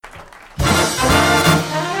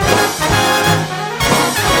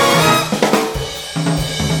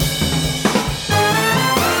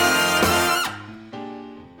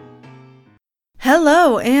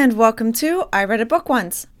Hello and welcome to I Read a Book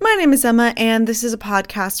Once. My name is Emma and this is a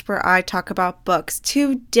podcast where I talk about books.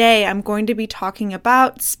 Today I'm going to be talking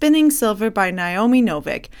about Spinning Silver by Naomi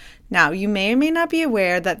Novik. Now, you may or may not be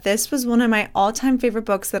aware that this was one of my all-time favorite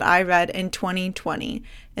books that I read in 2020.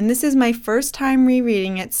 And this is my first time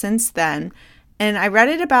rereading it since then. And I read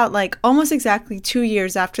it about almost exactly 2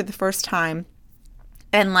 years after the first time.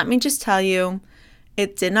 And let me just tell you,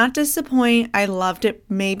 it did not disappoint. I loved it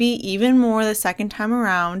maybe even more the second time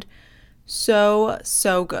around. So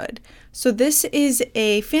good. So this is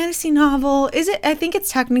a fantasy novel. I think it's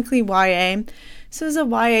technically YA. So it's a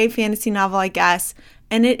YA fantasy novel, I guess.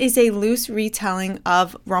 And it is a loose retelling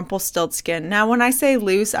of Rumpelstiltskin. Now, when I say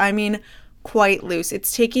loose, I mean quite loose.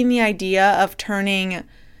 It's taking the idea of turning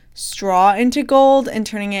straw into gold and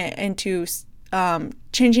turning it into,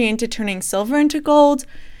 changing it into turning silver into gold.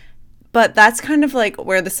 But that's kind of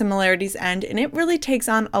where the similarities end, and it really takes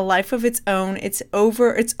on a life of its own. It's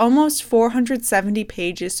almost 470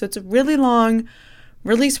 pages, so it's a really long,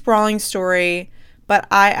 really sprawling story, but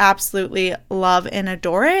I absolutely love and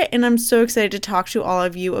adore it, and I'm so excited to talk to all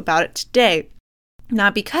of you about it today.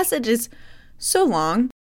 Now, because it is so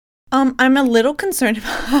long, I'm a little concerned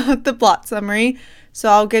about the plot summary, so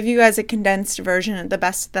I'll give you guys a condensed version the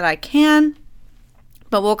best that I can,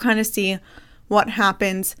 but we'll kind of see what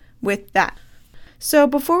happens with that. So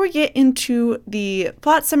before we get into the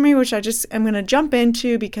plot summary, which I'm going to jump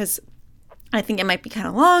into because I think it might be kind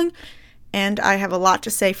of long and I have a lot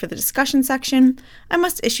to say for the discussion section, I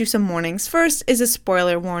must issue some warnings. First is a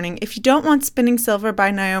spoiler warning. If you don't want Spinning Silver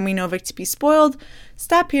by Naomi Novik to be spoiled,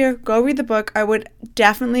 stop here, go read the book. I would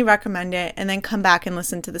definitely recommend it, and then come back and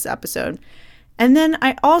listen to this episode. And then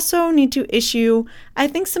I also need to issue, I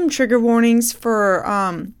think, some trigger warnings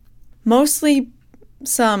for mostly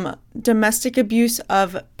some domestic abuse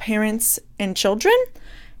of parents and children.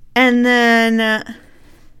 And then,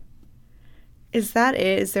 is that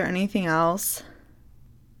it? Is there anything else?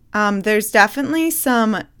 There's definitely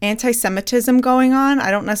some anti-Semitism going on. I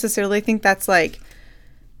don't necessarily think that's a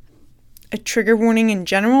trigger warning in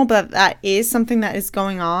general, but that is something that is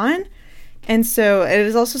going on. And so it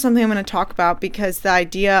is also something I'm going to talk about because the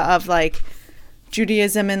idea of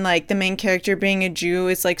Judaism and the main character being a Jew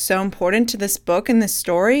is so important to this book and this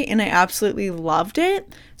story, and I absolutely loved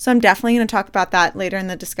it. So I'm definitely going to talk about that later in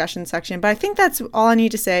the discussion section, but I think that's all I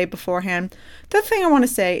need to say beforehand. The other thing I want to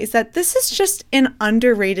say is that this is just an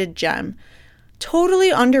underrated gem. Totally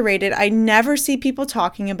underrated. I never see people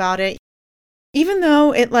talking about it. Even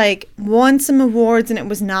though it won some awards and it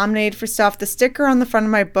was nominated for stuff, the sticker on the front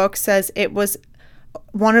of my book says it was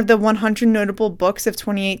one of the 100 notable books of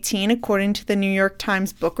 2018, according to the New York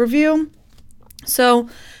Times Book Review. So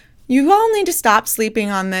you all need to stop sleeping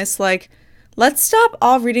on this. Let's stop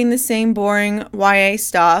all reading the same boring YA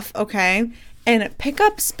stuff, okay? And pick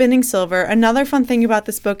up Spinning Silver. Another fun thing about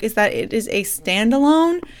this book is that it is a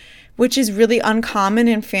standalone, which is really uncommon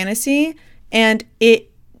in fantasy, and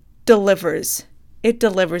it delivers. It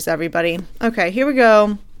delivers, everybody. Okay, here we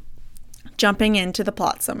go. Jumping into the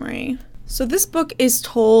plot summary. So this book is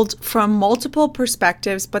told from multiple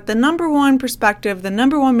perspectives, but the number one perspective, the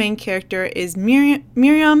number one main character is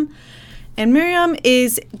Miriam. And Miriam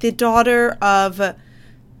is the daughter of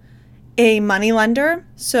a moneylender.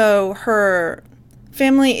 So her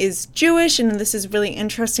family is Jewish, and this is a really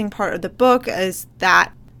interesting part of the book, is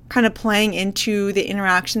that kind of playing into the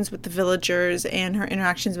interactions with the villagers and her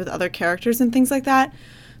interactions with other characters and things like that.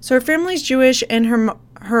 So her family's Jewish, and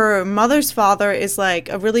her mother's father is a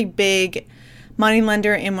really big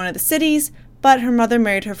moneylender in one of the cities, but her mother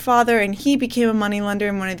married her father, and he became a moneylender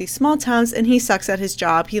in one of these small towns, and he sucks at his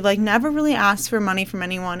job. He never really asks for money from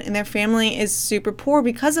anyone, and their family is super poor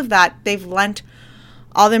because of that. They've lent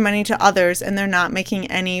all their money to others, and they're not making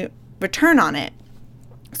any return on it.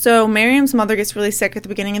 So Miriam's mother gets really sick at the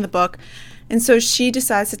beginning of the book, and so she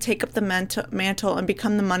decides to take up the mantle and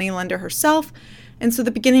become the moneylender herself. And so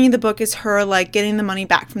the beginning of the book is her getting the money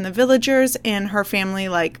back from the villagers, and her family,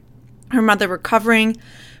 her mother recovering.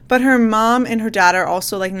 But her mom and her dad are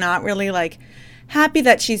also not really happy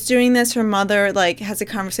that she's doing this. Her mother has a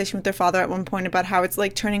conversation with their father at one point about how it's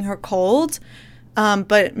turning her cold.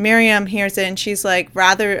 But Miriam hears it, and she's I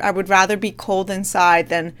would rather be cold inside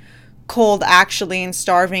than cold actually and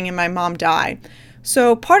starving and my mom die.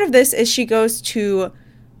 So part of this is she goes to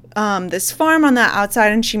this farm on the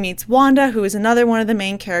outside, and she meets Wanda, who is another one of the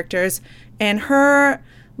main characters, and her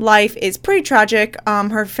life is pretty tragic.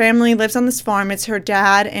 Her family lives on this farm. It's her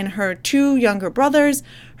dad and her 2 younger brothers.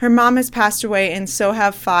 Her mom has passed away, and so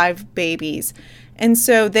have 5 babies. And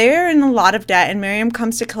so they're in a lot of debt, and Miriam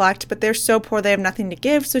comes to collect, but they're so poor they have nothing to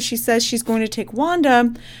give. So she says she's going to take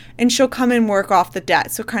Wanda, and she'll come and work off the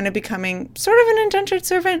debt. So kind of becoming sort of an indentured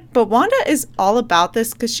servant. But Wanda is all about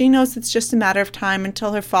this because she knows it's just a matter of time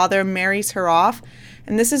until her father marries her off.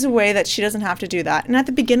 And this is a way that she doesn't have to do that. And at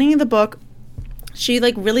the beginning of the book, she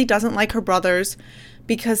really doesn't like her brothers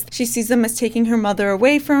because she sees them as taking her mother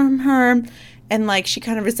away from her. And she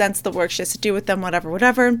kind of resents the work she has to do with them,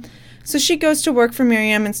 whatever. So she goes to work for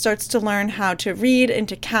Miriam and starts to learn how to read and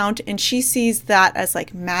to count. And she sees that as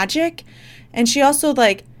magic. And she also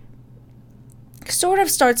sort of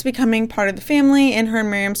starts becoming part of the family, and her and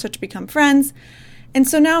Miriam start to become friends. And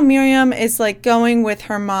so now Miriam is going with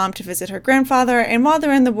her mom to visit her grandfather. And while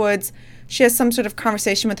they're in the woods, she has some sort of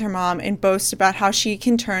conversation with her mom and boasts about how she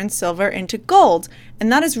can turn silver into gold. And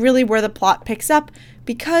that is really where the plot picks up,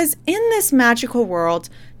 because in this magical world,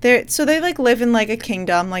 they live in a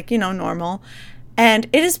kingdom, normal. And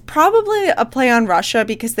it is probably a play on Russia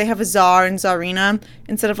because they have a czar and czarina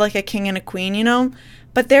instead of a king and a queen,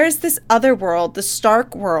 But there is this other world, the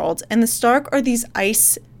Stark world. And the Stark are these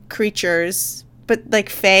ice creatures, but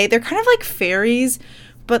fae. They're kind of like fairies,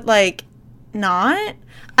 but not.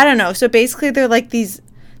 I don't know. So basically they're these,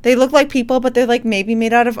 they look like people, but they're maybe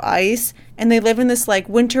made out of ice. And they live in this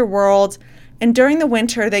winter world. And during the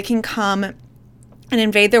winter, they can come and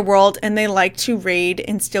invade their world, and they like to raid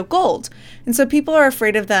and steal gold. And so people are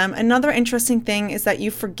afraid of them. Another interesting thing is that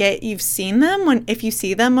you forget you've seen them if you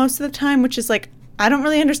see them most of the time, which is I don't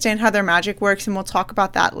really understand how their magic works, and we'll talk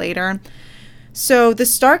about that later. So a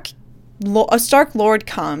Stark Lord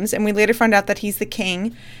comes, and we later find out that he's the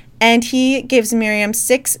king, and he gives Miriam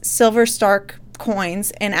 6 silver Stark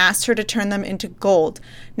coins and asks her to turn them into gold.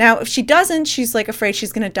 Now, if she doesn't, she's afraid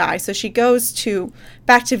she's going to die. So she goes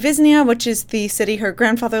back to Viznia, which is the city her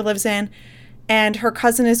grandfather lives in, and her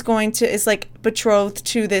cousin is betrothed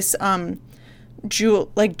to this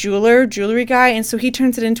jewelry guy, and so he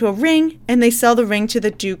turns it into a ring, and they sell the ring to the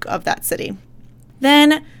Duke of that city.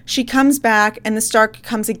 Then she comes back, and the Stark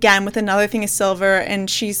comes again with another thing of silver, and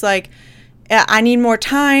she's I need more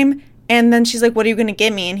time. And then she's what are you going to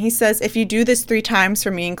give me? And he says, if you do this 3 times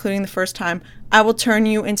for me, including the first time, I will turn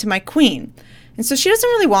you into my queen. And so she doesn't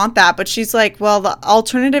really want that, but she's well, the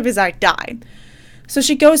alternative is I die. So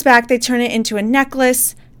she goes back, they turn it into a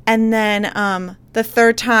necklace, and then the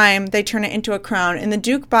 3rd time they turn it into a crown. And the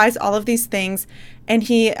Duke buys all of these things, and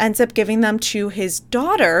he ends up giving them to his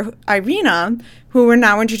daughter, Irina, who we're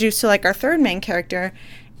now introduced to our 3rd main character.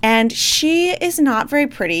 And she is not very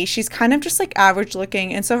pretty. She's kind of just average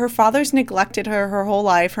looking. And so her father's neglected her whole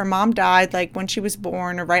life. Her mom died when she was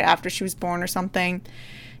born or right after she was born or something.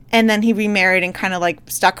 And then he remarried and kind of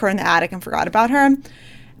stuck her in the attic and forgot about her.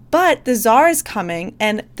 But the Tsar is coming,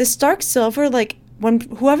 and the Stark silver, when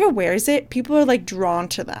whoever wears it, people are drawn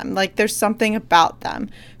to them. There's something about them.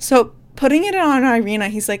 So putting it on Irina,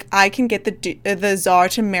 he's I can get the Tsar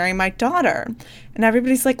to marry my daughter. And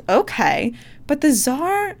everybody's okay. But the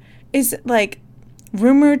Tsar is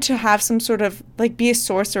rumored to have some sort of be a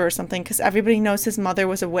sorcerer or something, because everybody knows his mother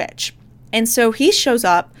was a witch. And so he shows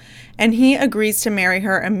up and he agrees to marry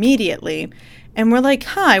her immediately. And we're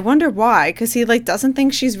I wonder why, because he doesn't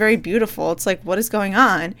think she's very beautiful. It's what is going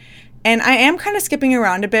on? And I am kind of skipping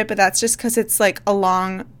around a bit, but that's just because it's a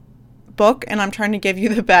long book, and I'm trying to give you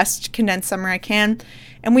the best condensed summary I can.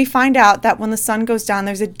 And we find out that when the sun goes down,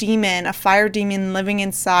 there's a demon, a fire demon, living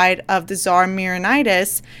inside of the Tsar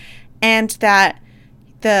Myronides, and that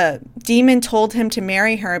the demon told him to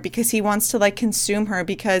marry her because he wants to consume her,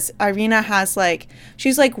 because Irina has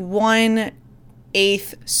she's 1/8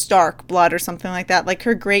 Stark blood or something like that.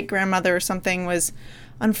 Her great grandmother or something was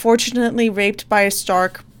unfortunately raped by a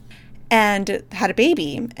Stark and had a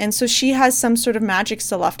baby. And so she has some sort of magic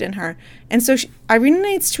still left in her. And so Irina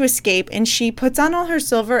needs to escape, and she puts on all her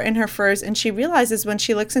silver and her furs, and she realizes when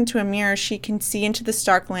she looks into a mirror, she can see into the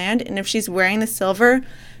Stark land. And if she's wearing the silver,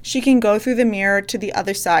 she can go through the mirror to the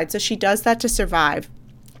other side. So she does that to survive.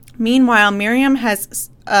 Meanwhile, Miriam has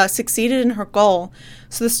succeeded in her goal.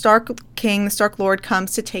 So the Stark King, the Stark Lord,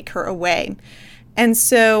 comes to take her away. And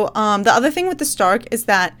so the other thing with the Stark is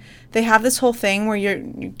that they have this whole thing where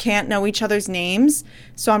you can't know each other's names.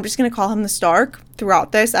 So I'm just going to call him the Stark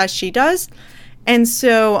throughout this, as she does. And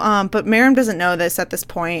so, but Miriam doesn't know this at this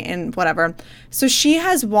point and whatever. So she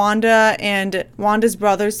has Wanda and Wanda's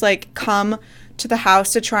brothers come to the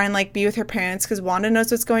house to try and be with her parents, because Wanda knows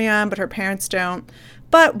what's going on, but her parents don't.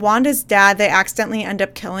 But Wanda's dad, they accidentally end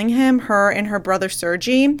up killing him, her and her brother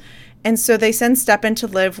Sergi. And so they send Stepan to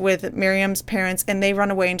live with Miriam's parents, and they run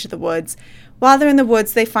away into the woods. While they're in the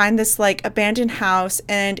woods, they find this abandoned house,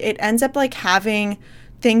 and it ends up having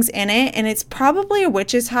things in it, and it's probably a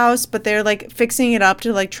witch's house, but they're like fixing it up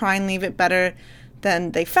to like try and leave it better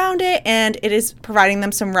than they found it, and it is providing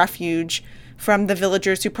them some refuge from the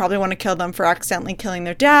villagers who probably want to kill them for accidentally killing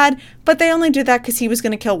their dad, but they only did that because he was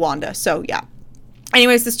going to kill Wanda, so yeah.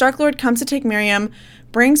 Anyways, the Stark Lord comes to take Miriam,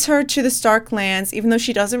 brings her to the Stark lands, even though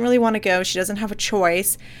she doesn't really want to go, she doesn't have a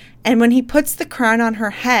choice. And when he puts the crown on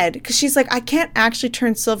her head, because she's like, I can't actually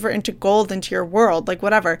turn silver into gold into your world, like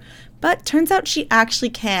whatever. But turns out she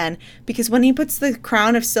actually can, because when he puts the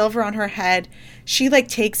crown of silver on her head, she like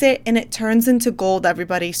takes it and it turns into gold,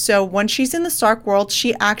 everybody. So when she's in the Stark world,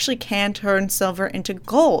 she actually can turn silver into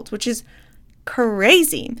gold, which is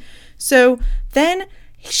crazy. So then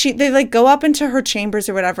they like go up into her chambers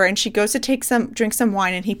or whatever, and she goes to drink some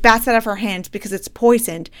wine, and he bats it out of her hands because it's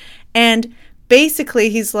poisoned. And basically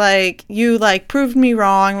he's like, you like proved me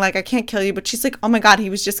wrong, like I can't kill you. But she's like, oh my God, he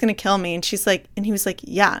was just gonna kill me. And she's like, and he was like,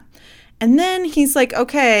 yeah. And then he's like,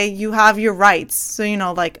 okay, you have your rights, so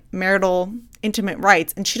like marital intimate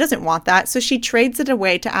rights. And she doesn't want that, so she trades it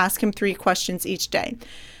away to ask him 3 questions each day.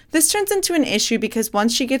 This turns into an issue because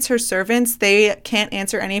once she gets her servants, they can't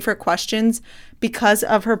answer any of her questions because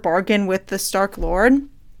of her bargain with the Stark Lord.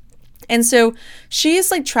 And so she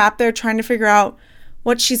is like trapped there trying to figure out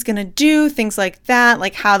what she's going to do, things like that,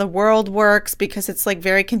 like how the world works, because it's like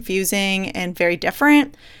very confusing and very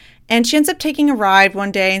different. And she ends up taking a ride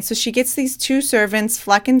one day. And so she gets these 2 servants,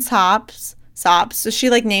 Fleck and Sops. So she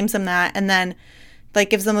like names them that and then like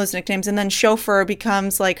gives them those nicknames. And then Chauffeur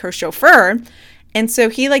becomes like her chauffeur. And so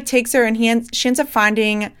he like takes her, and she ends up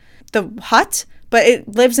finding the hut, but it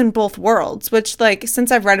lives in both worlds, which like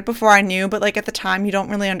since I've read it before I knew, but like at the time you don't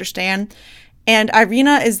really understand. And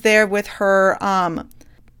Irina is there with her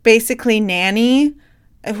basically nanny,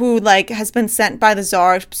 who like has been sent by the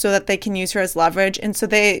Tsar so that they can use her as leverage. And so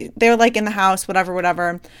they're like in the house,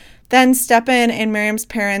 whatever. Then Stepan and Miriam's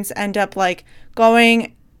parents end up like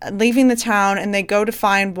leaving the town, and they go to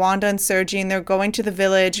find Wanda and Sergi, and they're going to the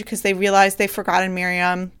village because they realize they've forgotten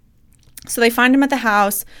Miriam. So they find him at the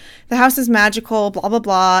house. The house is magical, blah, blah,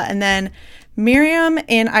 blah. And then Miriam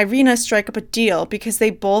and Irina strike up a deal because they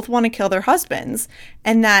both want to kill their husbands,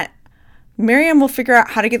 and that Miriam will figure out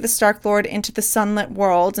how to get the Stark Lord into the sunlit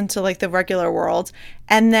world, into like the regular world.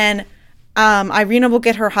 And then Irina will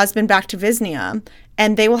get her husband back to Viznia,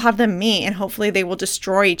 and they will have them meet, and hopefully they will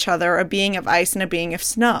destroy each other, a being of ice and a being of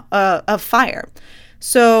snow, of fire.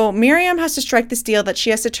 So Miriam has to strike this deal that she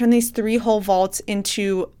has to turn these 3 whole vaults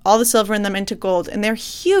into all the silver in them into gold, and they're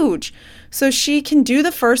huge. So she can do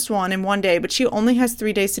the first one in one day, but she only has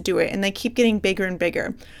 3 days to do it, and they keep getting bigger and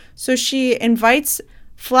bigger. So she invites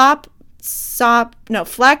Fleck, Stop,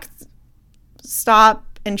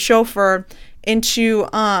 and Chauffeur into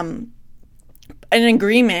an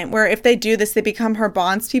agreement where if they do this, they become her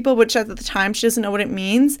bonds people, which at the time she doesn't know what it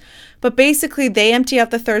means. But basically they empty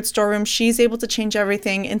out the 3rd storeroom. She's able to change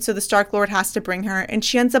everything. And so the Stark Lord has to bring her, and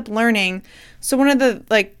she ends up learning. So one of the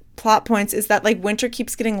like plot points is that like winter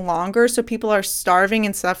keeps getting longer. So people are starving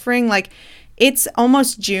and suffering. Like it's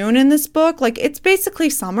almost June in this book. Like it's basically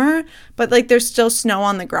summer, but like there's still snow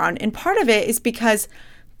on the ground. And part of it is because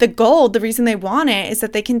the gold, the reason they want it is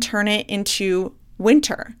that they can turn it into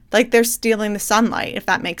winter. Like they're stealing the sunlight, if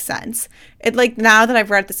that makes sense. It like now that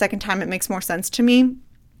I've read it the second time, it makes more sense to me.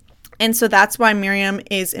 And so that's why Miriam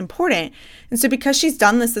is important. And so because she's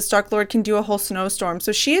done this, the Stark Lord can do a whole snowstorm.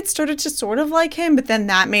 So she had started to sort of like him, but then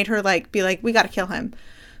that made her like be like, we got to kill him.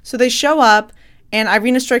 So they show up, and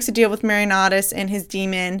Irina strikes a deal with Marionatus and his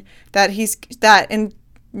demon that in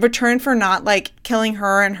return for not like killing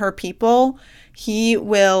her and her people, he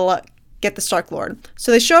will get the Stark Lord.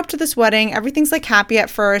 So they show up to this wedding. Everything's like happy at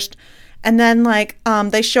first. And then like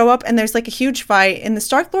they show up, and there's like a huge fight, and the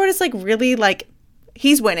Stark Lord is like really like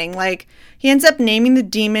he's winning. Like he ends up naming the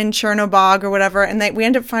demon Chernobog or whatever, and we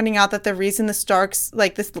end up finding out that the reason the Starks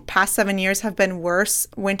like this past 7 years have been worse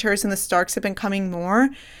winters and the Starks have been coming more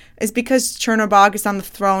is because Chernobog is on the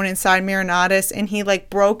throne inside Marionatus, and he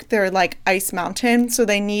like broke their like ice mountain, so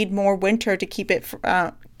they need more winter to keep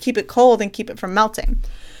it cold and keep it from melting.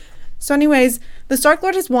 So anyways, the Stark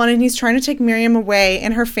Lord has won, and he's trying to take Miriam away,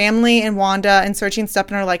 and her family and Wanda and Sergi and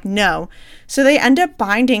Stepan are like, no. So they end up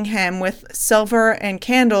binding him with silver and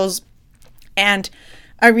candles, and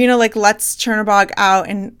Irina like lets Chernobog out,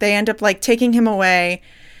 and they end up like taking him away.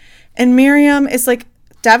 And Miriam is like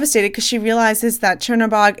devastated because she realizes that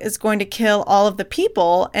Chernobog is going to kill all of the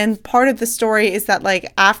people. And part of the story is that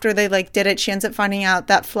like after they like did it, she ends up finding out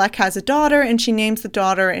that Fleck has a daughter, and she names the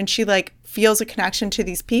daughter, and she like feels a connection to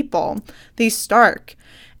these people, these Stark.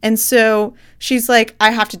 And so she's like,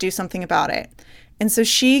 I have to do something about it. And so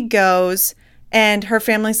she goes And her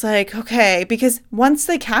family's like, okay, because once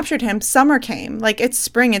they captured him, summer came. Like, it's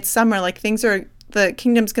spring, it's summer, like the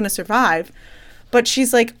kingdom's gonna survive. But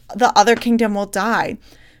she's like, the other kingdom will die.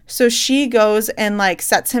 So she goes and like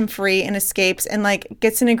sets him free and escapes and like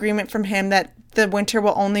gets an agreement from him that the winter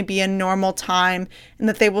will only be a normal time and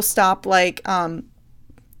that they will stop like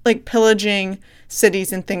pillaging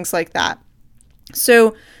cities and things like that.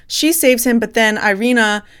 So she saves him, but then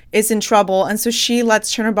Irina is in trouble, and so she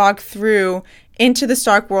lets Chernobog through into the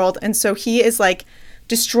Stark world, and so he is like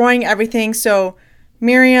destroying everything. So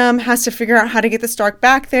Miriam has to figure out how to get the Stark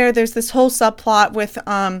back there. There's this whole subplot with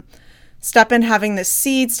Stepin having this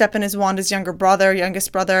seed. Stepin is Wanda's youngest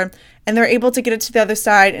brother, and they're able to get it to the other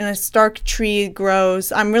side, and a Stark tree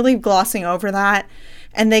grows. I'm really glossing over that.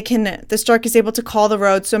 And the Stark is able to call the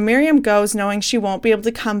road. So Miriam goes knowing she won't be able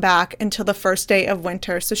to come back until the first day of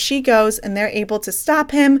winter. So she goes and they're able to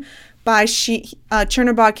stop him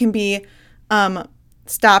Chernobog can be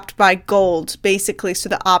stopped by gold, basically. So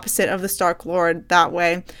the opposite of the Stark Lord that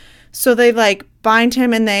way. So they like bind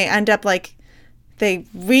him and they end up like, they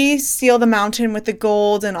reseal the mountain with the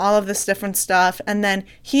gold and all of this different stuff. And then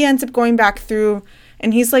he ends up going back through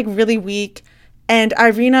and he's like really weak. And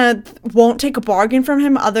Irina won't take a bargain from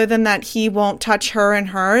him other than that he won't touch her and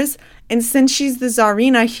hers. And since she's the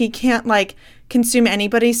Tsarina, he can't like consume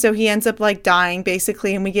anybody. So he ends up like dying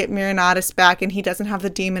basically. And we get Myrinatis back and he doesn't have the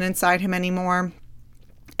demon inside him anymore.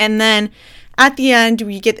 And then at the end,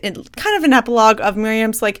 we get kind of an epilogue of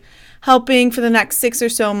Miriam's like helping for the next 6 or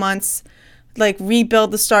so months, like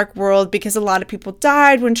rebuild the Stark world because a lot of people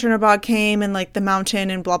died when Chernobog came and like the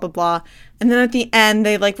mountain and blah, blah, blah. And then at the end,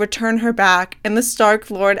 they like return her back and the Stark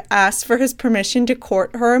Lord asks for his permission to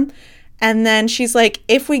court her. And then she's like,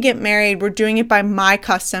 if we get married, we're doing it by my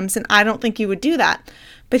customs. And I don't think you would do that.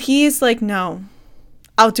 But he is like, no,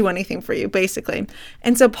 I'll do anything for you, basically.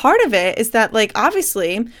 And so part of it is that like,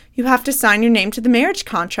 obviously you have to sign your name to the marriage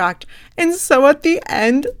contract. And so at the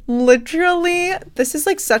end, literally, this is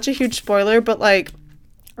like such a huge spoiler, but like,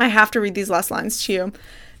 I have to read these last lines to you.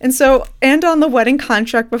 And on the wedding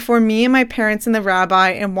contract before me and my parents and the rabbi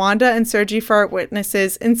and Wanda and Sergi for our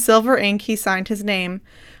witnesses, in silver ink he signed his name.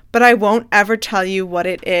 But I won't ever tell you what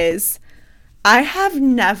it is. I have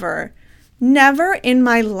never in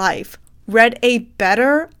my life read a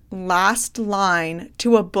better last line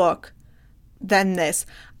to a book than this.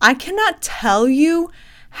 I cannot tell you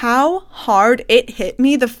how hard it hit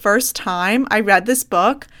me the first time I read this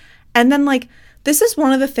book. And then like, this is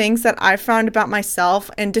one of the things that I found about myself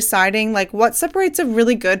and deciding like what separates a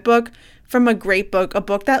really good book from a great book, a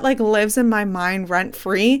book that like lives in my mind rent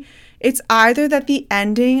free. It's either that the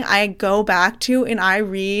ending I go back to and I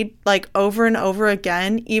read like over and over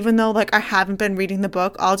again, even though like I haven't been reading the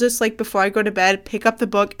book. I'll just like before I go to bed, pick up the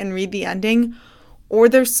book and read the ending. Or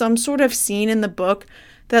there's some sort of scene in the book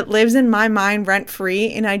that lives in my mind rent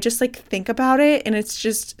free and I just like think about it and it's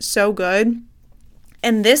just so good.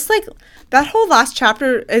 And this like that whole last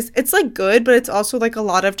chapter it's like good, but it's also like a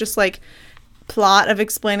lot of just like plot of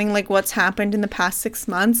explaining like what's happened in the past 6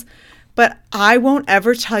 months. But I won't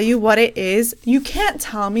ever tell you what it is. You can't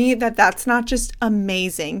tell me that that's not just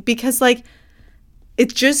amazing because like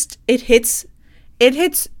it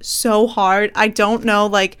hits so hard. I don't know,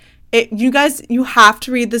 like you guys, you have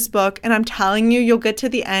to read this book and I'm telling you, you'll get to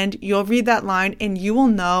the end, you'll read that line and you will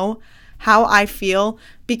know how I feel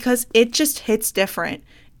because it just hits different.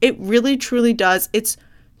 It really truly does. It's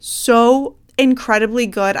so incredibly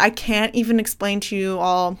good. I can't even explain to you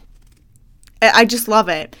all. I just love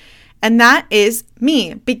it. And that is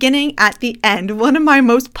me, beginning at the end. One of my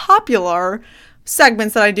most popular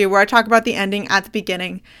segments that I do where I talk about the ending at the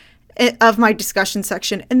beginning of my discussion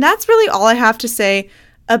section. And that's really all I have to say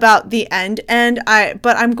about the end.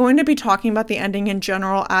 But I'm going to be talking about the ending in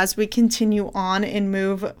general as we continue on and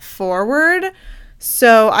move forward.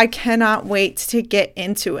 So I cannot wait to get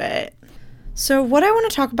into it. So what I want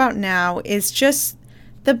to talk about now is just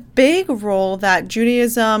the big role that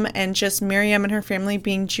Judaism and just Miriam and her family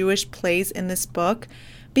being Jewish plays in this book,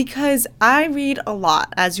 because I read a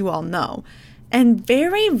lot, as you all know, and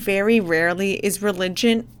very, very rarely is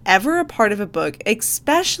religion ever a part of a book,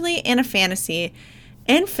 especially in a fantasy.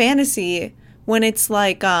 In fantasy, when it's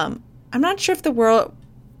like, I'm not sure if the world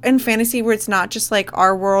in fantasy where it's not just like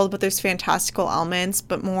our world, but there's fantastical elements,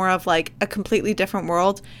 but more of like a completely different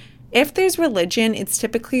world. If there's religion, it's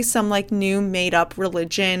typically some like new made up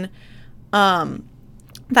religion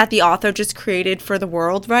that the author just created for the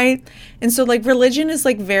world, right? And so like religion is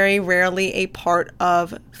like very rarely a part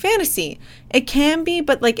of fantasy. It can be,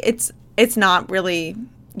 but like it's not really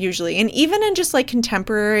usually. And even in just like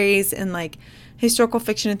contemporaries and like historical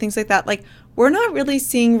fiction and things like that, like we're not really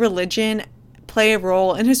seeing religion play a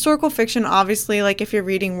role. In historical fiction, obviously, like if you're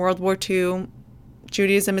reading World War II,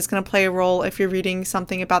 Judaism is going to play a role if you're reading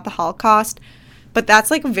something about the Holocaust. But that's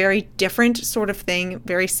like a very different sort of thing,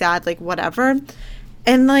 very sad, like whatever.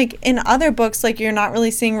 And like in other books, like you're not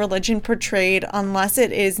really seeing religion portrayed unless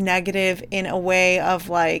it is negative in a way of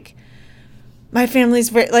like, my family's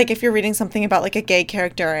very, like if you're reading something about like a gay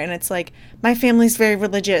character and it's like, my family's very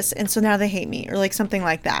religious and so now they hate me, or like something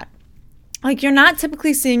like that. Like you're not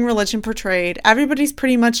typically seeing religion portrayed. Everybody's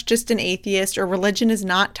pretty much just an atheist, or religion is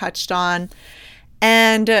not touched on.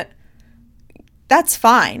 And that's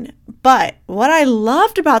fine. But what I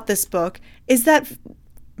loved about this book is that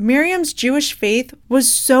Miriam's Jewish faith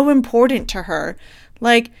was so important to her.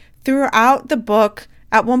 Like throughout the book,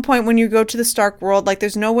 at one point when you go to the Stark world, like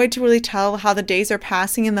there's no way to really tell how the days are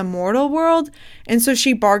passing in the mortal world. And so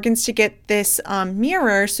she bargains to get this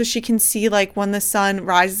mirror so she can see like when the sun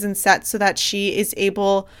rises and sets, so that she is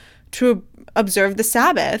able to observe the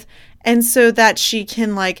Sabbath. And so that she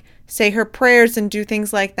can like say her prayers and do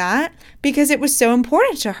things like that, because it was so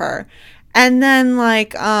important to her. And then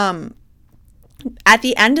like at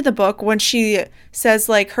the end of the book, when she says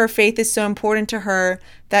like her faith is so important to her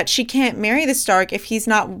that she can't marry the Stark if he's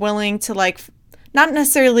not willing to like not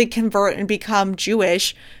necessarily convert and become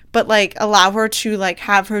Jewish, but like allow her to like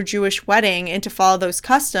have her Jewish wedding and to follow those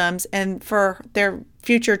customs, and for their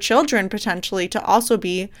future children potentially to also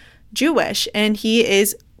be Jewish. And he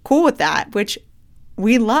is cool with that, which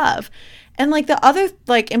we love. And like the other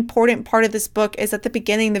like important part of this book is at the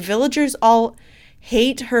beginning, the villagers all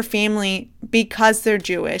hate her family because they're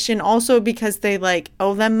Jewish, and also because they like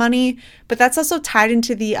owe them money. But that's also tied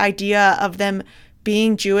into the idea of them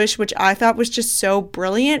being Jewish, which I thought was just so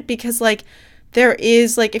brilliant, because like there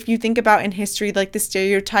is like, if you think about in history, like the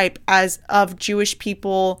stereotype as of Jewish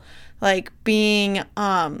people like being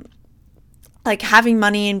like having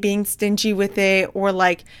money and being stingy with it, or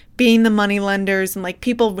like being the money lenders and like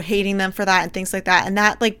people hating them for that and things like that. And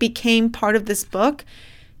that like became part of this book.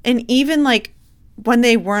 And even like when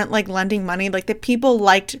they weren't like lending money, like the people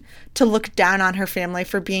liked to look down on her family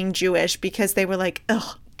for being Jewish, because they were like,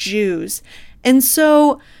 ugh, Jews. And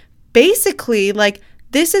so basically like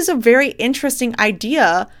this is a very interesting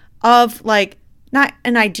idea of like, not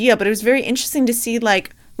an idea, but it was very interesting to see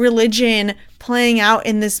like religion playing out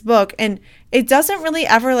in this book. And it doesn't really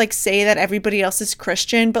ever like say that everybody else is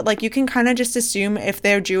Christian, but like you can kind of just assume if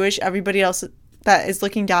they're Jewish, everybody else that is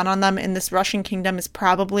looking down on them in this Russian kingdom is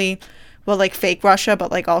probably, well, like fake Russia,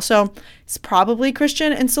 but like also it's probably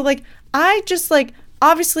Christian. And so like I just like,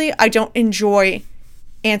 obviously I don't enjoy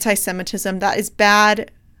anti-Semitism. That is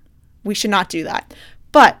bad. We should not do that.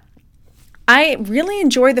 But I really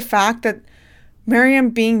enjoy the fact that Miriam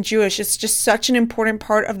being Jewish is just such an important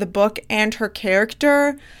part of the book and her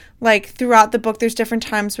character. Like throughout the book, there's different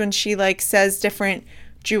times when she like says different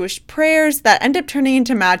Jewish prayers that end up turning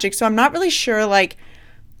into magic. So I'm not really sure like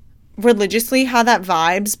religiously how that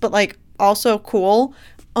vibes, but like also cool.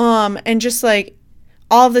 And just like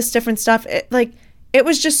all of this different stuff. It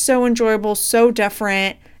was just so enjoyable, so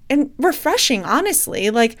different and refreshing, honestly.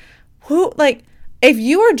 Like if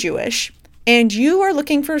you are Jewish and you are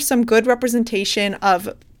looking for some good representation of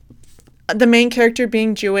the main character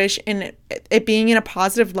being Jewish and it being in a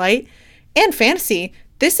positive light and fantasy,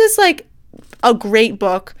 this is like a great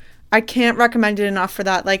book. I can't recommend it enough for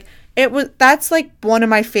that. Like that's like one of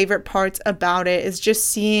my favorite parts about it, is just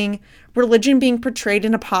seeing religion being portrayed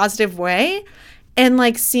in a positive way, and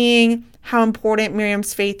like seeing how important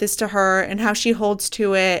Miriam's faith is to her and how she holds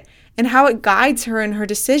to it and how it guides her in her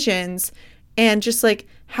decisions, and just like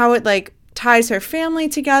how it like ties her family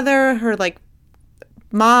together, her like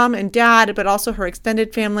mom and dad, but also her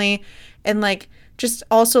extended family, and like just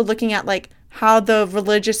also looking at like how the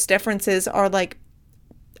religious differences are like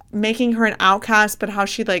making her an outcast, but how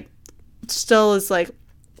she like still is like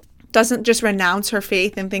doesn't just renounce her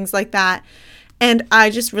faith and things like that. And I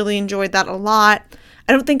just really enjoyed that a lot.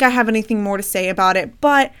 I don't think I have anything more to say about it,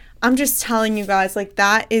 but I'm just telling you guys, like,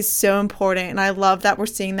 that is so important, and I love that we're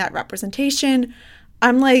seeing that representation.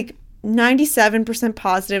 I'm like 97%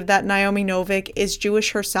 positive that Naomi Novik is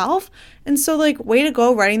Jewish herself, and so like, way to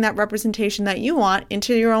go writing that representation that you want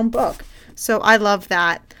into your own book. So I love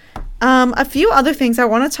that. A few other things I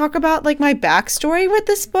want to talk about, like my backstory with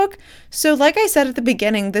this book. So like I said at the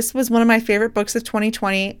beginning, this was one of my favorite books of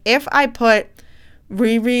 2020. If I put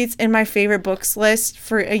rereads in my favorite books list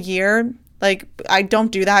for a year, like I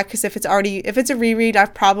don't do that, because if it's a reread,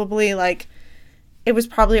 I've probably like, it was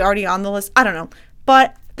probably already on the list. I don't know.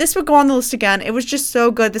 But this would go on the list again. It was just so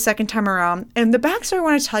good the second time around. And the backstory I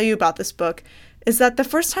want to tell you about this book is that the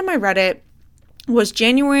first time I read it was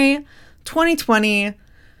January 2020.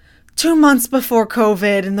 2 months before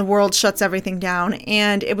COVID and the world shuts everything down.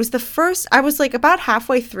 And it was the first, I was like about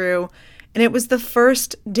halfway through, and it was the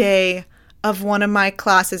first day of one of my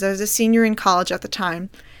classes. I was a senior in college at the time.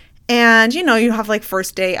 And, you know, you have like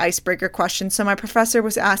first day icebreaker questions. So my professor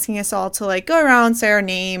was asking us all to like go around, say our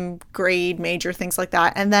name, grade, major, things like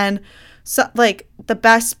that. And then so like the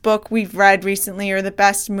best book we've read recently or the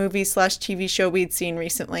best movie/TV show we'd seen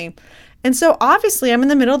recently. And so obviously I'm in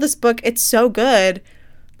the middle of this book. It's so good.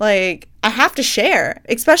 Like, I have to share,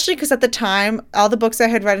 especially because at the time, all the books I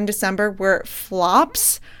had read in December were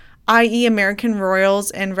flops, i.e. American Royals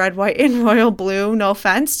and Red, White, and Royal Blue. No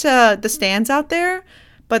offense to the stands out there,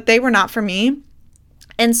 but they were not for me.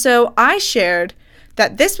 And so I shared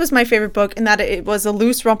that this was my favorite book and that it was a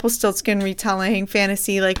loose Rumpelstiltskin retelling,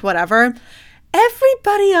 fantasy, like whatever.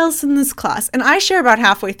 Everybody else in this class, and I share about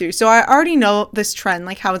halfway through, so I already know this trend,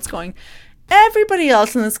 like how it's going. Everybody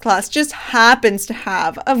else in this class just happens to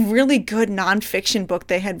have a really good nonfiction book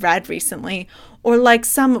they had read recently, or like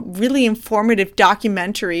some really informative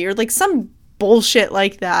documentary, or like some bullshit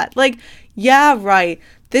like that. Like, yeah, right.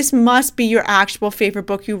 This must be your actual favorite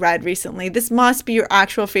book you read recently. This must be your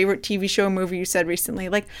actual favorite TV show or movie you said recently.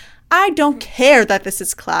 Like, I don't care that this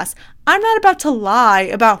is class. I'm not about to lie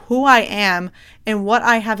about who I am and what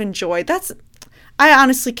I have enjoyed. I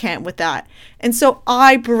honestly can't with that. And so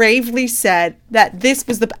I bravely said that this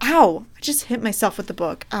was I just hit myself with the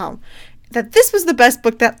book. That this was the best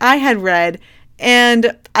book that I had read,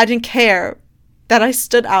 and I didn't care that I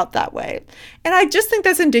stood out that way. And I just think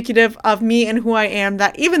that's indicative of me and who I am,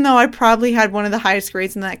 that even though I probably had one of the highest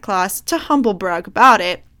grades in that class, to humble brag about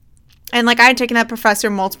it. And like I had taken that professor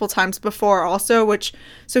multiple times before also,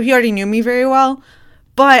 so he already knew me very well.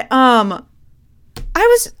 But I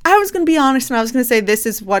was going to be honest, and I was going to say this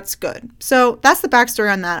is what's good. So that's the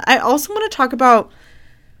backstory on that. I also want to talk about,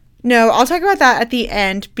 I'll talk about that at the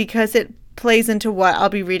end because it plays into what I'll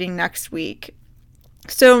be reading next week.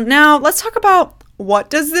 So now let's talk about what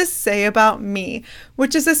does this say about me,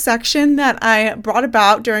 which is a section that I brought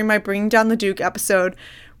about during my Bringing Down the Duke episode,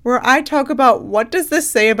 where I talk about what does this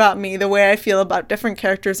say about me, the way I feel about different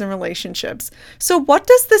characters and relationships. So what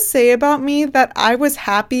does this say about me that I was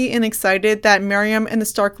happy and excited that Miriam and the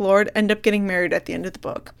Stark Lord end up getting married at the end of the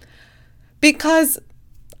book? Because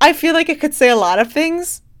I feel like it could say a lot of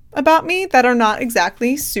things about me that are not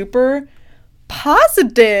exactly super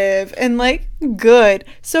positive and like good.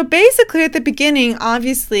 So basically at the beginning,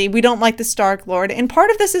 obviously we don't like the Stark Lord, and part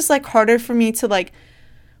of this is like harder for me to like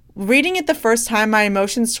reading it the first time. My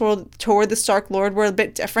emotions toward the Stark Lord were a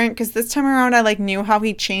bit different because this time around I like knew how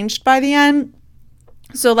he changed by the end.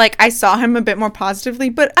 So like I saw him a bit more positively,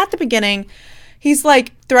 but at the beginning he's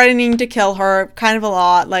like threatening to kill her kind of a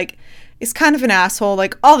lot, like is kind of an asshole,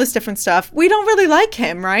 like all this different stuff. We don't really like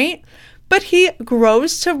him, right? But he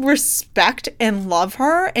grows to respect and love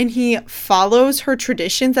her, and he follows her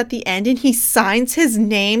traditions at the end, and he signs his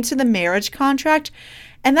name to the marriage contract.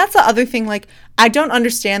 And that's the other thing, like, I don't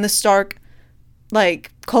understand the Stark, like,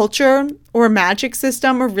 culture or magic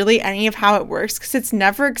system or really any of how it works because it's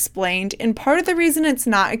never explained. And part of the reason it's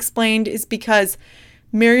not explained is because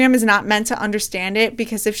Miriam is not meant to understand it,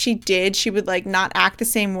 because if she did, she would, like, not act the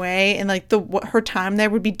same way, and, like, her time there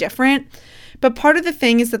would be different. But part of the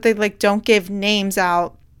thing is that they, like, don't give names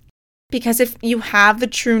out, because if you have the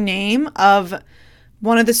true name of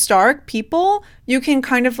one of the Stark people, you can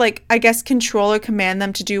kind of like, I guess, control or command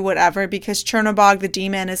them to do whatever, because Chernobog the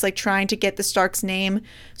demon is like trying to get the Stark's name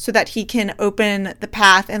so that he can open the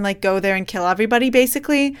path and like go there and kill everybody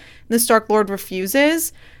basically. And the Stark Lord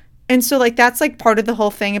refuses. And so like that's like part of the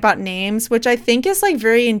whole thing about names, which I think is like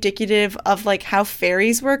very indicative of like how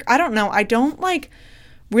fairies work. I don't know. I don't like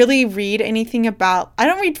really read anything about, I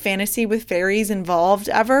don't read fantasy with fairies involved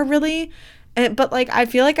ever really. But like I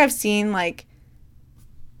feel like I've seen like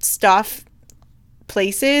stuff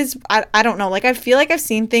places, I don't know, like I feel like I've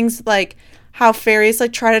seen things like how fairies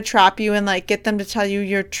like try to trap you and like get them to tell you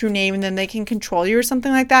your true name and then they can control you or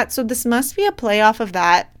something like that. So this must be a play off of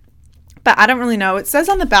that, but I don't really know. It says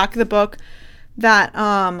on the back of the book that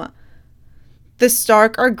the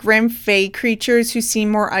Stark are grim fae creatures who seem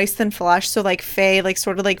more ice than flesh. So like fae, like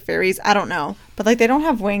sort of like fairies, I don't know, but like they don't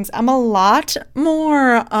have wings. I'm a lot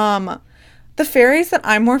more the fairies that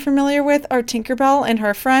I'm more familiar with are Tinkerbell and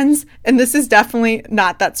her friends, and this is definitely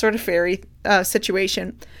not that sort of fairy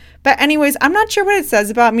situation. But anyways, I'm not sure what it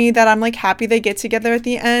says about me that I'm like happy they get together at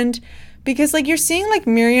the end, because like you're seeing like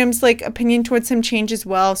Miriam's like opinion towards him change as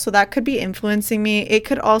well, so that could be influencing me. It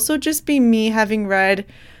could also just be me having read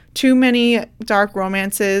too many dark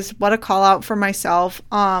romances. What a call out for myself.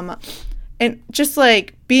 And just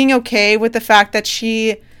like being okay with the fact that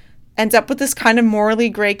she ends up with this kind of morally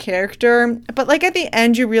gray character. But like at the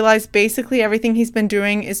end, you realize basically everything he's been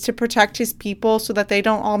doing is to protect his people so that they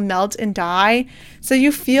don't all melt and die. So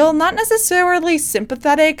you feel not necessarily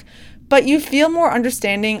sympathetic, but you feel more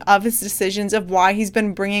understanding of his decisions of why he's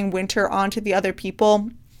been bringing winter onto the other people.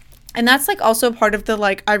 And that's like also part of the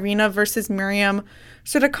like Irina versus Miriam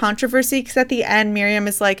sort of controversy, because at the end, Miriam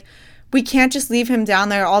is like, we can't just leave him down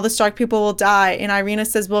there. All the Stark people will die. And Irina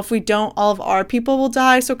says, well, if we don't, all of our people will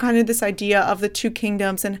die. So kind of this idea of the two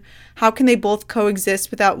kingdoms and how can they both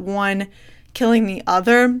coexist without one killing the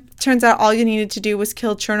other. Turns out all you needed to do was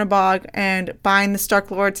kill Chernobog and bind the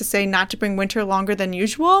Stark Lord to say not to bring winter longer than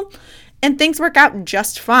usual. And things work out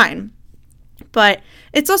just fine. But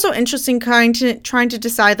it's also interesting trying to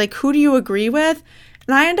decide, like, who do you agree with?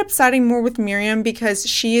 And I end up siding more with Miriam because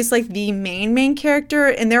she is like the main character,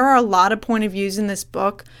 and there are a lot of point of views in this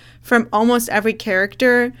book from almost every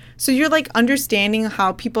character. So you're like understanding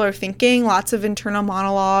how people are thinking, lots of internal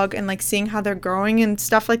monologue and like seeing how they're growing and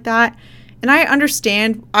stuff like that. And I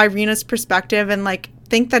understand Irina's perspective and like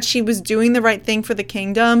think that she was doing the right thing for the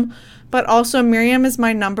kingdom, but also Miriam is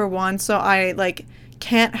my number one, so I like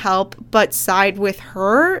can't help but side with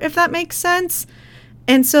her, if that makes sense.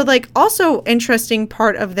 And so, like, also interesting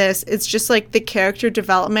part of this is just, like, the character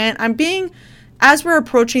development. As we're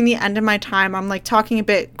approaching the end of my time, I'm, like, talking a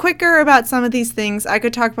bit quicker about some of these things. I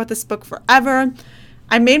could talk about this book forever.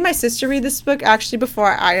 I made my sister read this book, actually, before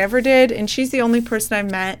I ever did, and she's the only person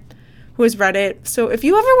I've met who has read it. So if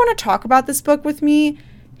you ever want to talk about this book with me,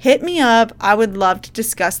 hit me up. I would love to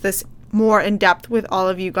discuss this more in depth with all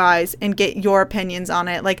of you guys and get your opinions on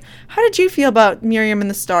it. Like, how did you feel about Miriam and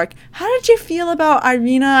the Stark? How did you feel about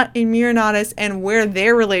Irina and Myronides and where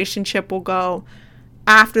their relationship will go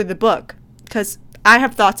after the book? Because I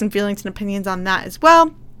have thoughts and feelings and opinions on that as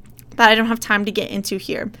well that I don't have time to get into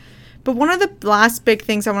here. But one of the last big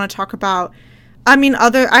things I want to talk about,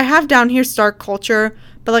 I have down here Stark culture,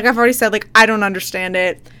 but like I've already said, like, I don't understand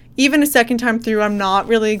it. Even a second time through, I'm not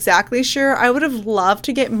really exactly sure. I would have loved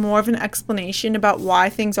to get more of an explanation about why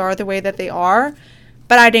things are the way that they are,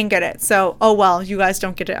 but I didn't get it. So, oh well, you guys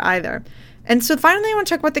don't get it either. And so finally, I want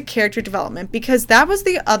to talk about the character development, because that was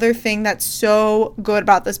the other thing that's so good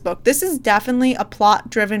about this book. This is definitely a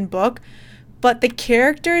plot-driven book, but the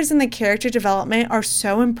characters and the character development are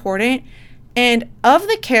so important. And of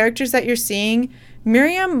the characters that you're seeing,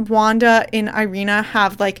 Miriam, Wanda, and Irina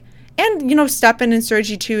have like, and, you know, Stepan and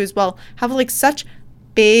Sergei too as well, have like such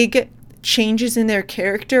big changes in their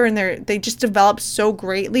character, and they just develop so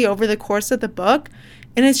greatly over the course of the book.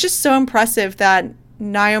 And it's just so impressive that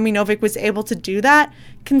Naomi Novik was able to do that,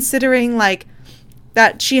 considering like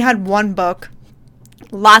that she had one book,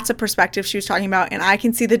 lots of perspectives she was talking about, and I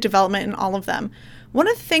can see the development in all of them. One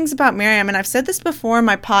of the things about Miriam, and I've said this before in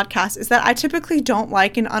my podcast, is that I typically don't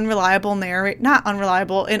like an unlikable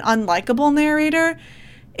narrator.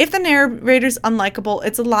 If the narrator's unlikable,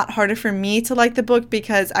 it's a lot harder for me to like the book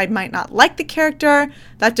because I might not like the character.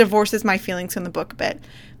 That divorces my feelings from the book a bit.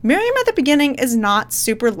 Miriam at the beginning is not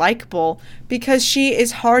super likable because she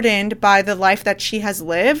is hardened by the life that she has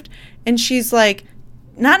lived, and she's like,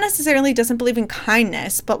 not necessarily doesn't believe in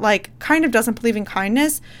kindness, but like kind of doesn't believe in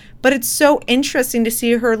kindness. But it's so interesting to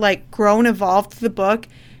see her like grow and evolve through the book.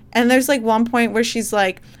 And there's like one point where she's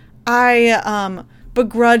like, I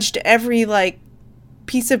begrudged every like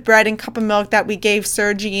piece of bread and cup of milk that we gave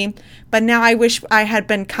Sergei, but now I wish I had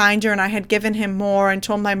been kinder and I had given him more and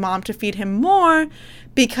told my mom to feed him more,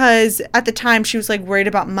 because at the time she was like worried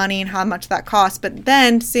about money and how much that cost. But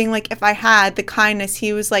then seeing like if I had the kindness,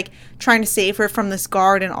 he was like trying to save her from this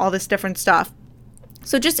guard and all this different stuff.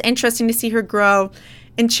 So just interesting to see her grow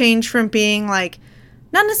and change from being like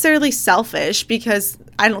not necessarily selfish, because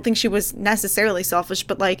I don't think she was necessarily selfish,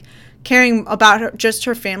 but like caring about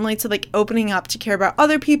her family, to like opening up to care about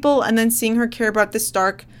other people, and then seeing her care about the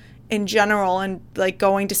Stark in general and like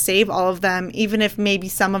going to save all of them, even if maybe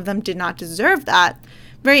some of them did not deserve that.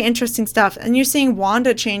 Very interesting stuff. And you're seeing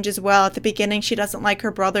Wanda change as well. At the beginning, she doesn't like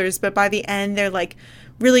her brothers, but by the end, they're like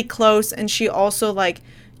really close. And she also like,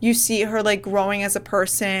 you see her like growing as a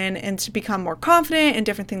person and to become more confident and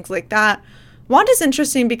different things like that. Wanda's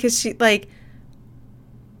interesting because she like,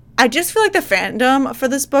 I just feel like the fandom for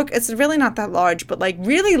this book, it's really not that large, but like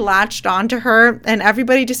really latched onto her, and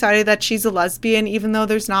everybody decided that she's a lesbian, even though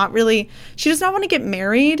there's not really, she does not want to get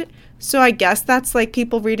married. So I guess that's like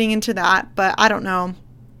people reading into that, but I don't know.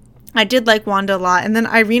 I did like Wanda a lot. And then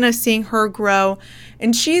Irina, seeing her grow,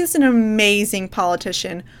 and she's an amazing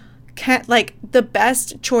politician. like the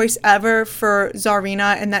best choice ever for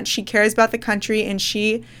Tsarina, and that she cares about the country and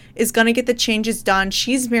she is going to get the changes done.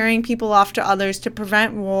 She's marrying people off to others to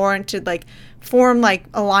prevent war and to like form like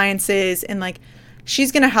alliances, and like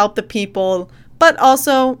she's going to help the people. But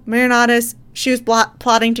also Marinatus, she was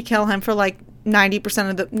plotting to kill him for like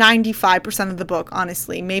 95% of the book,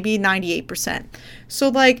 honestly, maybe 98%. So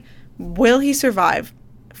like, will he survive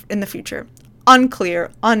in the future?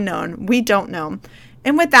 Unclear, unknown, we don't know.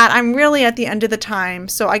 And with that, I'm really at the end of the time,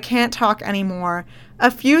 so I can't talk anymore. A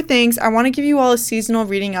few things. I want to give you all a seasonal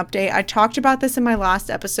reading update. I talked about this in my last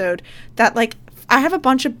episode, that like I have a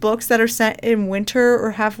bunch of books that are set in winter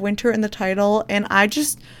or have winter in the title, and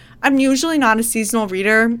I'm usually not a seasonal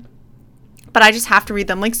reader, but I just have to read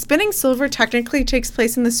them. Like Spinning Silver technically takes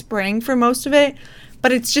place in the spring for most of it,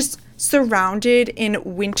 but it's just surrounded in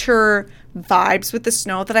winter vibes with the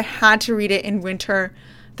snow that I had to read it in winter.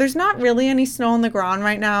 There's not really any snow on the ground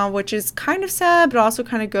right now, which is kind of sad, but also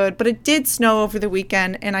kind of good. But it did snow over the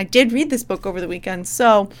weekend, and I did read this book over the weekend,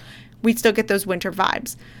 so we still get those winter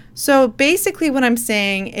vibes. So basically what I'm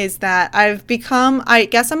saying is that I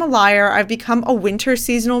guess I'm a liar, I've become a winter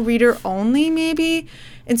seasonal reader only, maybe.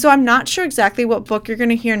 And so I'm not sure exactly what book you're going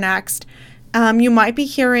to hear next. You might be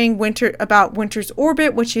hearing about Winter's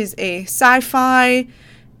Orbit, which is a sci-fi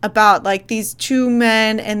about like these two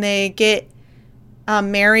men, and they get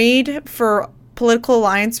married for political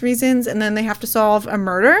alliance reasons, and then they have to solve a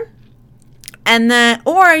murder. And then,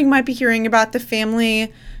 or you might be hearing about The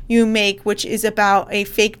Family You Make, which is about a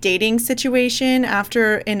fake dating situation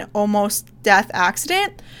after an almost death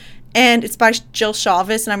accident, and it's by Jill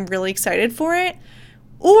Shalvis, and I'm really excited for it.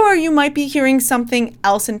 Or you might be hearing something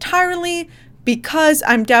else entirely, because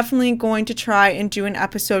I'm definitely going to try and do an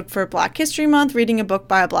episode for Black History Month, reading a book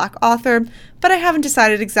by a Black author, but I haven't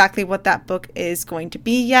decided exactly what that book is going to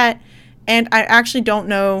be yet, and I actually don't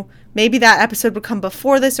know. Maybe that episode would come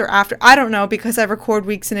before this or after. I don't know, because I record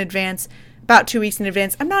weeks in advance, about 2 weeks in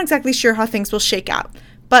advance. I'm not exactly sure how things will shake out,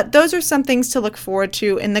 but those are some things to look forward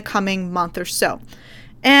to in the coming month or so.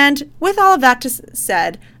 And with all of that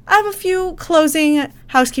said, I have a few closing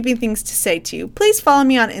housekeeping things to say to you. Please follow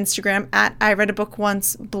me on Instagram at I Read a Book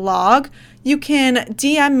Once blog. You can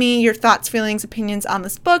DM me your thoughts, feelings, opinions on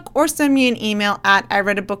this book, or send me an email at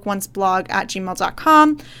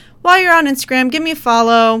ireadabookOnceblog@gmail.com. While you're on Instagram, give me a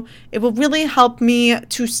follow. It will really help me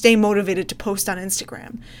to stay motivated to post on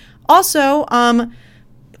Instagram. Also,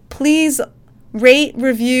 please rate,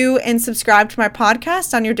 review, and subscribe to my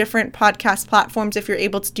podcast on your different podcast platforms if you're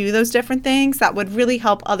able to do those different things. That would really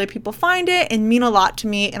help other people find it and mean a lot to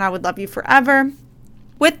me, and I would love you forever.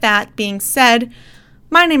 With that being said,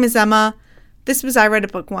 my name is Emma. This was I Read a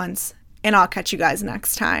Book Once, and I'll catch you guys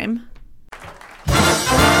next time.